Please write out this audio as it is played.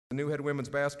The new head women's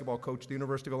basketball coach at the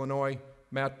University of Illinois,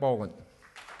 Matt Bollant.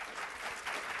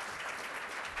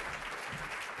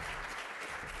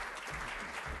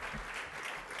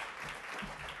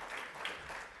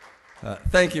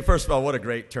 Thank you. First of all, what a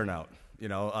great turnout.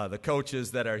 The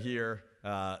coaches that are here,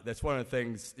 that's one of the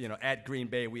things, at Green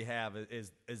Bay we have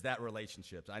is that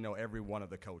relationships. I know every one of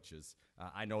the coaches.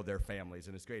 I know their families,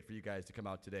 and it's great for you guys to come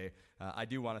out today. I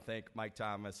do want to thank Mike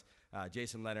Thomas,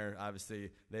 Jason Leonard. Obviously,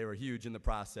 they were huge in the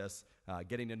process,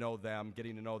 getting to know them,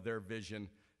 getting to know their vision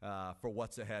for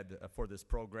what's ahead for this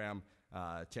program.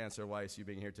 Chancellor Weiss, you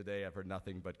being here today, I've heard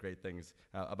nothing but great things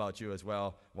about you as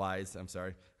well. Wise, I'm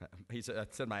sorry. He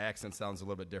said my accent sounds a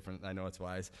little bit different. I know it's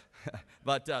Wise.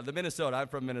 But the Minnesota, I'm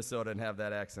from Minnesota and have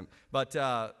that accent. But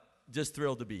just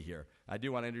thrilled to be here. I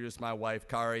do want to introduce my wife,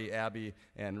 Kari, Abby,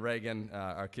 and Reagan,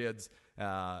 our kids.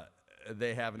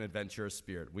 They have an adventurous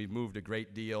spirit. We've moved a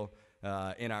great deal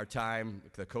in our time.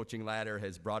 The coaching ladder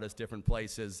has brought us different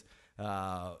places,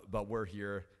 but we're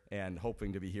here and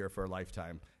hoping to be here for a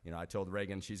lifetime. I told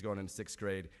Reagan she's going into 6th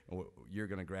grade, and you're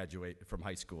going to graduate from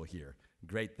high school here.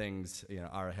 Great things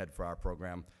are ahead for our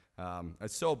program. I'm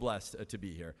so blessed to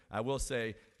be here. I will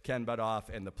say, Ken Budoff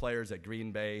and the players at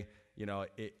Green Bay,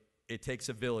 it takes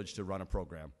a village to run a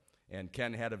program. And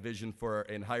Ken had a vision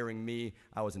in hiring me.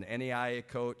 I was an NAIA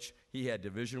coach. He had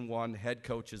Division I head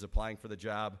coaches applying for the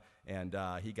job, and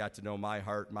he got to know my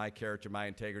heart, my character, my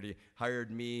integrity,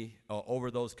 hired me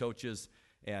over those coaches,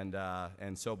 and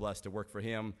so blessed to work for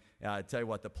him. I tell you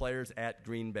what, the players at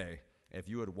Green Bay, if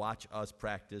you would watch us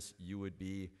practice, you would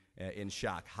be in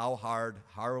shock. How hard,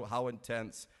 how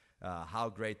intense, how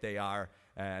great they are.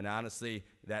 And honestly,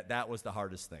 that was the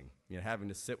hardest thing. Having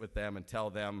to sit with them and tell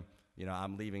them,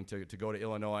 I'm leaving to go to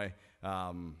Illinois.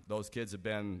 Those kids have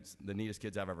been the neatest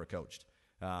kids I've ever coached.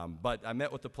 But I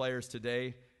met with the players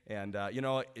today, and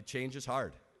change is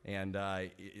hard. And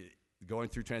going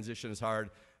through transition is hard.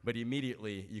 But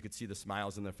immediately, you could see the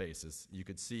smiles in their faces. You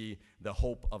could see the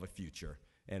hope of a future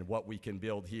and what we can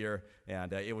build here,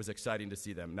 and it was exciting to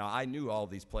see them. Now, I knew all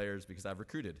these players because I've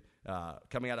recruited.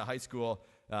 Coming out of high school,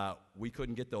 we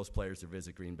couldn't get those players to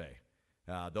visit Green Bay.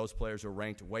 Those players were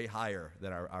ranked way higher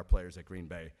than our players at Green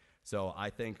Bay. So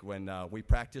I think when we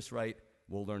practice right,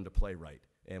 we'll learn to play right.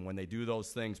 And when they do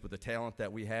those things with the talent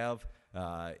that we have,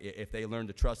 if they learn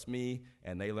to trust me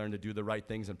and they learn to do the right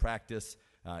things in practice,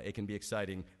 it can be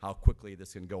exciting how quickly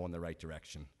this can go in the right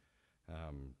direction.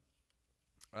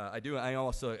 I'm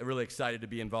also really excited to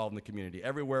be involved in the community.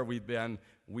 Everywhere we've been,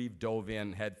 we've dove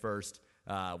in head first.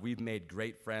 We've made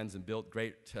great friends and built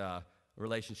great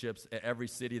relationships at every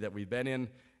city that we've been in,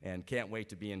 and can't wait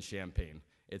to be in Champaign.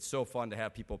 It's so fun to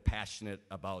have people passionate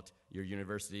about your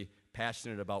university,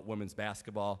 passionate about women's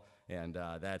basketball, and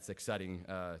that's exciting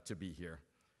to be here.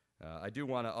 I do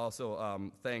want to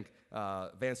also thank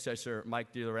Vance Cheshire,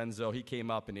 Mike DiLorenzo. He came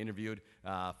up and interviewed,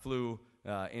 flew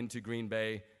into Green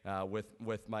Bay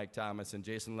with Mike Thomas and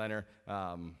Jason Leonard.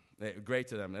 Great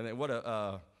to them. And what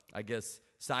a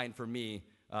sign for me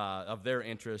of their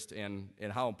interest and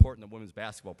how important the women's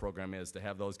basketball program is, to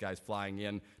have those guys flying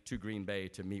in to Green Bay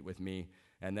to meet with me.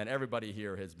 And then everybody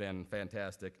here has been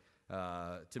fantastic.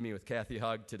 To me with Kathy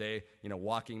Hugg today,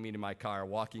 walking me to my car,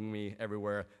 walking me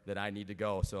everywhere that I need to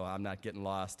go so I'm not getting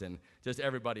lost. And just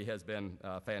everybody has been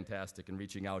fantastic in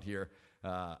reaching out here.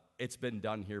 It's been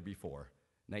done here before.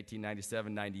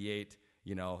 1997, 98,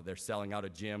 they're selling out a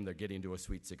gym. They're getting to a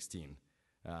Sweet 16.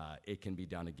 It can be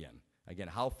done again. Again,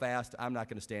 how fast, I'm not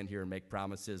going to stand here and make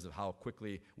promises of how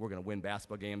quickly we're going to win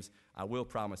basketball games. I will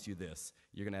promise you this.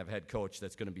 You're going to have a head coach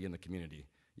that's going to be in the community.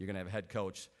 You're going to have a head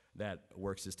coach that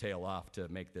works his tail off to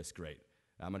make this great.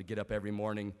 I'm going to get up every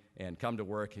morning and come to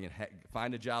work and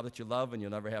find a job that you love, and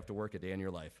you'll never have to work a day in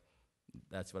your life.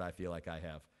 That's what I feel like I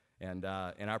have. And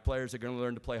our players are going to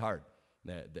learn to play hard.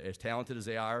 As talented as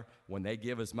they are, when they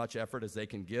give as much effort as they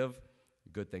can give,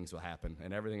 good things will happen,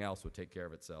 and everything else will take care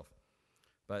of itself.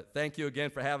 But thank you again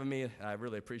for having me. I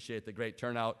really appreciate the great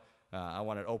turnout. I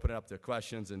want to open it up to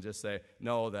questions and just say,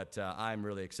 that I'm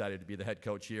really excited to be the head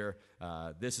coach here.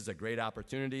 This is a great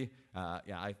opportunity.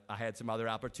 I had some other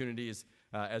opportunities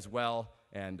as well,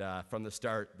 and from the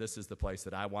start, this is the place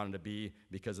that I wanted to be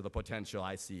because of the potential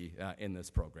I see in this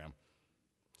program.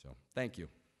 So, thank you.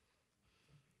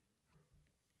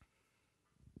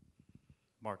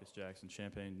 Marcus Jackson,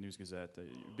 Champaign News-Gazette.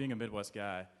 Being a Midwest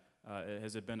guy,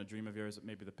 has it been a dream of yours,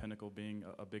 maybe the pinnacle being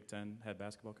a Big Ten head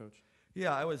basketball coach?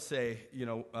 Yeah, I would say,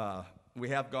 we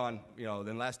have gone, in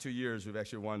the last 2 years, we've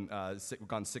actually gone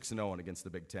 6-0 against the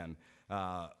Big Ten.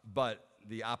 But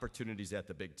the opportunities at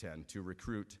the Big Ten to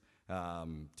recruit,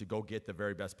 to go get the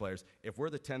very best players. If we're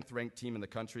the 10th ranked team in the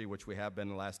country, which we have been in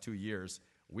the last 2 years,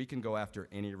 we can go after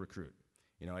any recruit.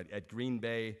 You know, at Green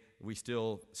Bay, we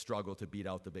still struggle to beat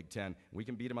out the Big Ten. We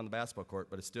can beat them on the basketball court,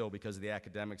 but it's still because of the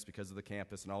academics, because of the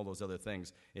campus, and all those other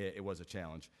things, it was a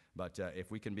challenge. But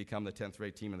if we can become the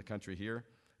 10th-rated team in the country here,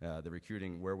 the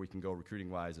recruiting, where we can go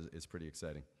recruiting-wise is pretty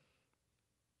exciting.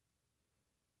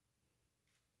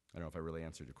 I don't know if I really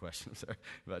answered your question, sir.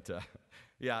 But,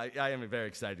 yeah, I am very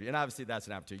excited. And obviously that's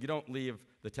an opportunity. You don't leave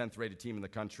the 10th-rated team in the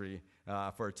country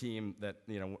for a team that,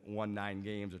 won 9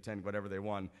 games or 10, whatever they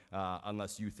won,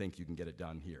 unless you think you can get it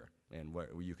done here and where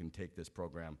you can take this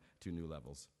program to new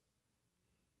levels.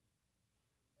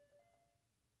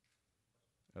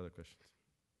 Other questions?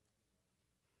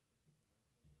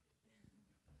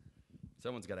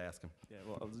 Someone's got to ask him. Yeah,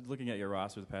 well, I was looking at your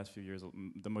roster the past few years,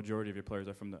 the majority of your players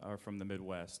are from the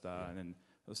Midwest, and then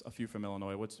a few from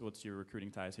Illinois. What's your recruiting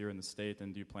ties here in the state,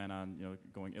 and do you plan on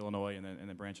going Illinois and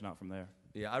then branching out from there?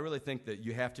 Yeah, I really think that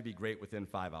you have to be great within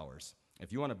 5 hours.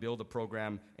 If you want to build a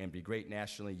program and be great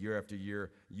nationally year after year,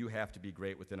 you have to be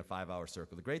great within a 5-hour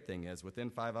circle. The great thing is,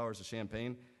 within 5 hours of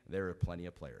Champaign, there are plenty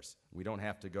of players. We don't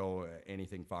have to go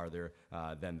anything farther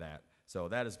than that. So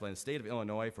that is the state of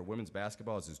Illinois for women's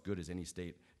basketball is as good as any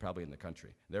state probably in the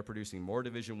country. They're producing more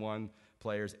Division I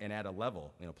players and at a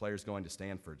level, players going to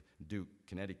Stanford, Duke,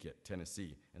 Connecticut,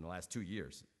 Tennessee. In the last 2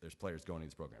 years, there's players going to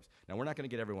these programs. Now, we're not going to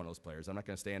get every one of those players. I'm not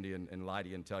going to stand here and lie to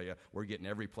you and tell you we're getting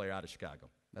every player out of Chicago.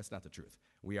 That's not the truth.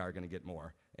 We are going to get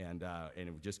more, and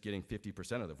just getting 50% of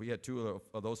them. If we had 2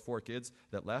 of those 4 kids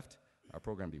that left, our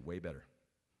program would be way better.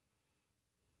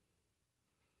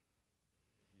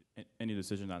 Any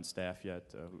decision on staff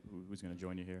yet? Who's going to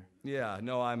join you here? Yeah,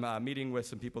 no, I'm meeting with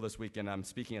some people this weekend. I'm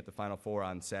speaking at the Final Four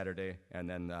on Saturday, and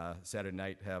then Saturday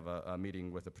night have a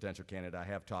meeting with a potential candidate. I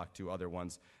have talked to other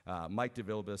ones. Mike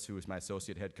DeVilbiss, who is my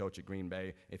associate head coach at Green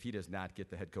Bay, if he does not get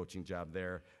the head coaching job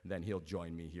there, then he'll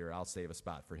join me here. I'll save a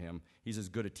spot for him. He's as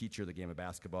good a teacher of the game of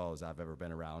basketball as I've ever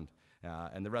been around,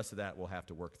 and the rest of that we'll have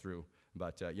to work through.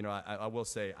 But, I will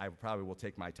say I probably will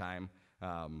take my time.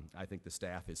 I think the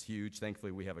staff is huge.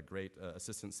 Thankfully, we have a great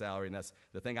assistant salary, and that's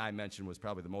the thing I mentioned was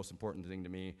probably the most important thing to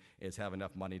me is have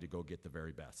enough money to go get the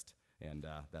very best, and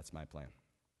that's my plan.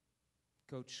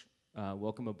 Coach,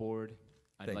 welcome aboard.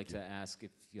 I'd Thank like you. to ask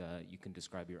if you can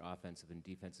describe your offensive and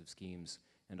defensive schemes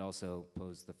and also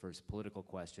pose the first political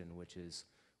question, which is,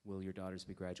 will your daughters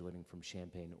be graduating from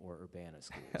Champaign or Urbana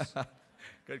schools?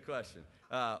 Good question.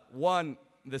 One,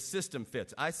 the system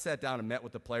fits. I sat down and met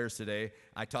with the players today.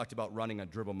 I talked about running a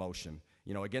dribble motion.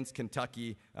 Against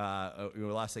Kentucky, we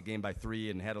lost that game by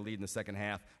 3 and had a lead in the second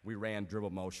half. We ran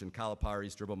dribble motion.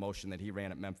 Calipari's dribble motion that he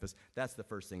ran at Memphis. That's the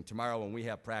first thing. Tomorrow when we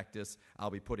have practice, I'll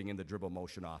be putting in the dribble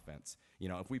motion offense.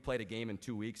 If we played a game in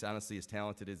 2 weeks, honestly, as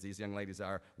talented as these young ladies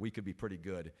are, we could be pretty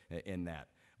good in that.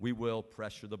 We will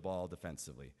pressure the ball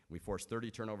defensively. We forced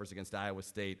 30 turnovers against Iowa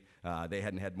State. They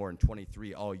hadn't had more than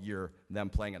 23 all year.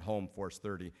 Them playing at home forced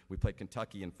 30. We played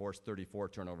Kentucky and forced 34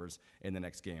 turnovers in the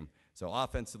next game. So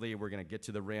offensively, we're going to get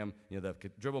to the rim. The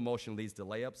dribble motion leads to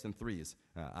layups and threes.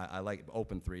 I like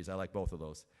open threes. I like both of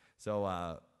those.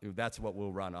 So that's what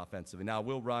we'll run offensively. Now,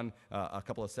 we'll run a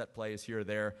couple of set plays here or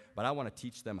there, but I want to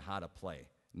teach them how to play,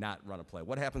 not run a play.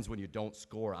 What happens when you don't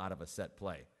score out of a set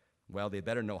play? Well, they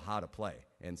better know how to play.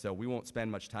 And so we won't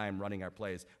spend much time running our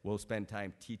plays. We'll spend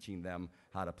time teaching them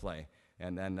how to play.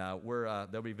 And then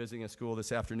they'll be visiting a school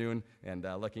this afternoon and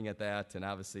looking at that. And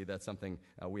obviously, that's something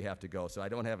we have to go. So I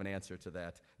don't have an answer to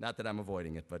that. Not that I'm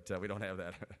avoiding it, but we don't have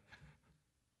that.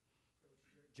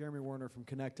 Jeremy Warner from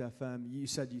Connect FM. You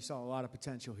said you saw a lot of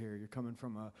potential here. You're coming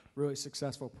from a really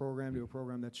successful program to a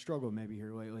program that struggled maybe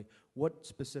here lately. What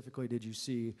specifically did you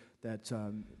see that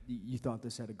you thought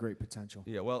this had a great potential?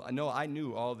 Yeah, well, I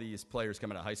knew all these players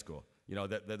coming out of high school.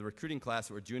 The recruiting class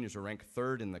that were juniors were ranked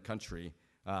 3rd in the country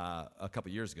a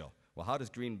couple years ago. Well, how does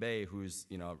Green Bay, who's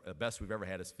the best we've ever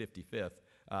had is 55th,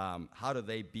 how do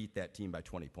they beat that team by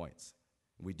 20 points?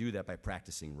 We do that by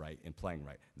practicing right and playing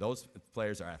right. Those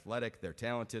players are athletic, they're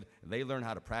talented, they learn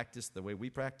how to practice the way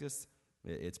we practice.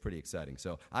 It's pretty exciting.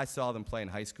 So I saw them play in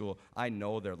high school. I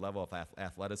know their level of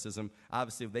athleticism.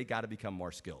 Obviously, they got to become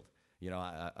more skilled.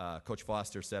 Coach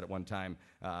Foster said at one time,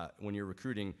 when you're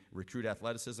recruiting, recruit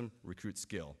athleticism, recruit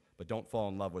skill, but don't fall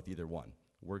in love with either one.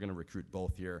 We're going to recruit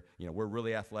both here. We're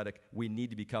really athletic. We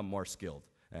need to become more skilled,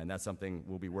 and that's something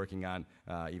we'll be working on.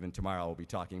 Even tomorrow, we'll be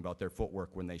talking about their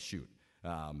footwork when they shoot.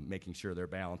 Making sure their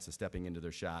balance is stepping into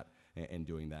their shot and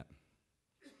doing that.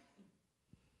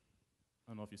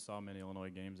 don't know if you saw many Illinois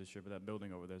games this year, but that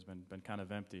building over there has been kind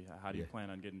of empty. How do you plan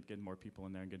on getting more people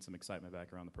in there and getting some excitement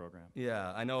back around the program?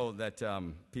 Yeah, I know that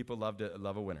people love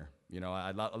a winner. You know,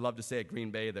 I love to say at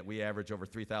Green Bay that we average over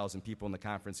 3,000 people in the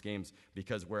conference games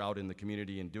because we're out in the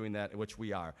community and doing that, which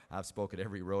we are. I've spoken at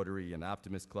every Rotary and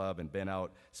Optimist Club and been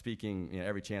out speaking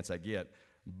every chance I get.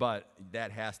 But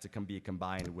that has to be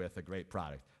combined with a great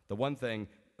product. The one thing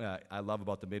I love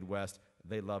about the Midwest,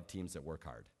 they love teams that work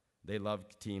hard. They love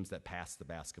teams that pass the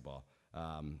basketball.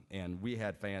 And we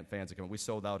had fans that come. We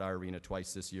sold out our arena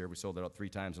twice this year. We sold it out 3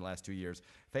 times in the last 2 years.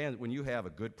 Fans, when you have a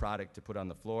good product to put on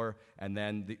the floor, and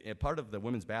then part of the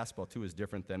women's basketball, too, is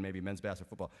different than maybe men's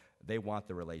basketball, football. They want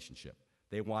the relationship.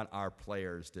 They want our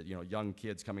players to, young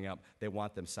kids coming up, they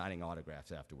want them signing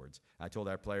autographs afterwards. I told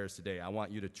our players today, I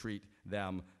want you to treat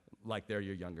them like they're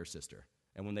your younger sister.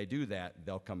 And when they do that,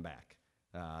 they'll come back.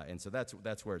 And so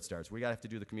that's where it starts. We got to have to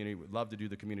do the community. We'd love to do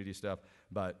the community stuff,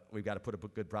 but we've got to put a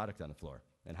good product on the floor.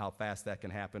 And how fast that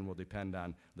can happen will depend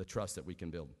on the trust that we can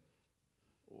build.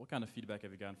 What kind of feedback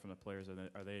have you gotten from the players?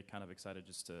 Are they kind of excited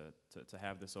just to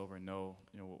have this over and know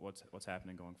what's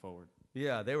happening going forward?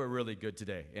 Yeah, they were really good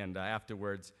today. And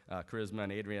afterwards, Charisma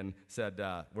and Adrian said,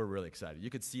 we're really excited. You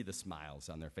could see the smiles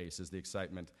on their faces, the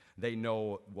excitement. They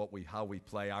know how we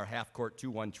play. Our half-court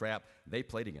 2-1 trap, they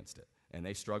played against it. And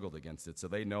they struggled against it, so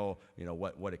they know,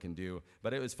 what it can do.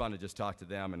 But it was fun to just talk to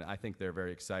them, and I think they're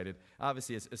very excited.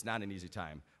 Obviously, it's not an easy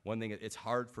time. One thing, it's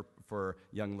hard for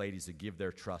young ladies to give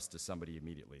their trust to somebody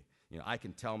immediately. I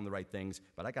can tell them the right things,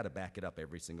 but I got to back it up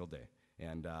every single day.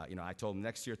 And, I told them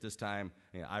next year at this time,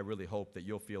 I really hope that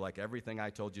you'll feel like everything I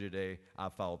told you today,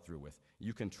 I've followed through with.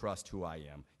 You can trust who I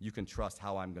am. You can trust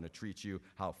how I'm going to treat you,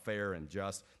 how fair and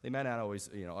just. They may not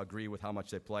always, agree with how much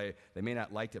they play. They may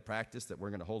not like to practice, that we're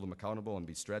going to hold them accountable and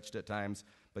be stretched at times.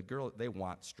 But, they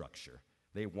want structure.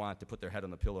 They want to put their head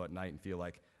on the pillow at night and feel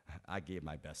like, I gave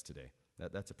my best today.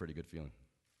 That's a pretty good feeling.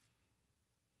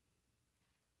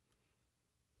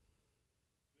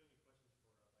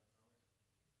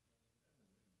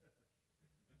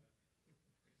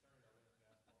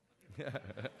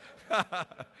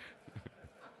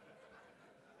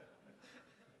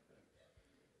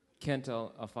 Kent,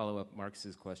 I'll follow up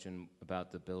Marcus's question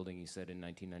about the building. You said in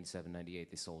 1997-98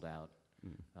 they sold out.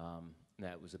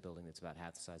 That was a building that's about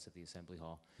half the size of the Assembly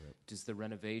Hall. Right. Does the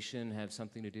renovation have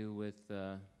something to do with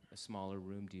a smaller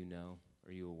room? Do you know?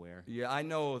 Are you aware? Yeah, I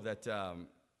know that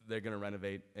they're going to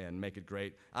renovate and make it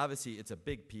great. Obviously, it's a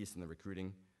big piece in the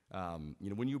recruiting.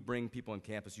 When you bring people on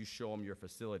campus, you show them your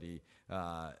facility.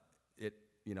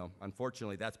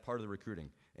 Unfortunately, that's part of the recruiting,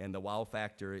 and the wow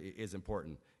factor is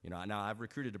important. Now I've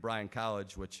recruited to Bryan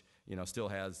College, which still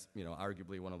has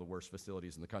arguably one of the worst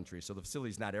facilities in the country. So the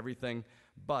facility's not everything,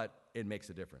 but it makes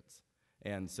a difference.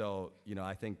 And so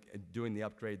I think doing the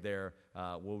upgrade there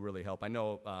will really help. I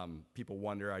know people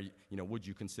wonder, would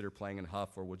you consider playing in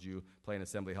Huff or would you play in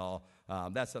Assembly Hall?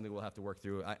 That's something we'll have to work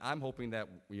through. I'm hoping that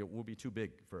we'll be too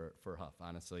big for Huff,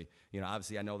 honestly.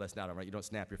 Obviously I know that's not all right. You don't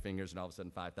snap your fingers and all of a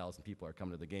sudden 5,000 people are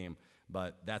coming to the game.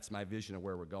 But that's my vision of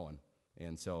where we're going.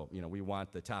 And so, we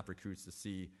want the top recruits to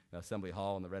see Assembly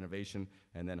Hall and the renovation,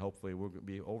 and then hopefully we'll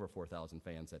be over 4,000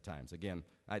 fans at times. Again,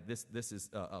 this is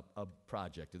a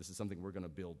project. This is something we're going to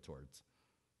build towards.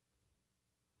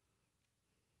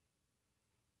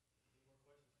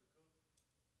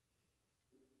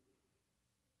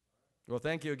 Well,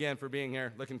 thank you again for being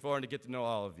here. Looking forward to get to know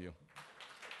all of you.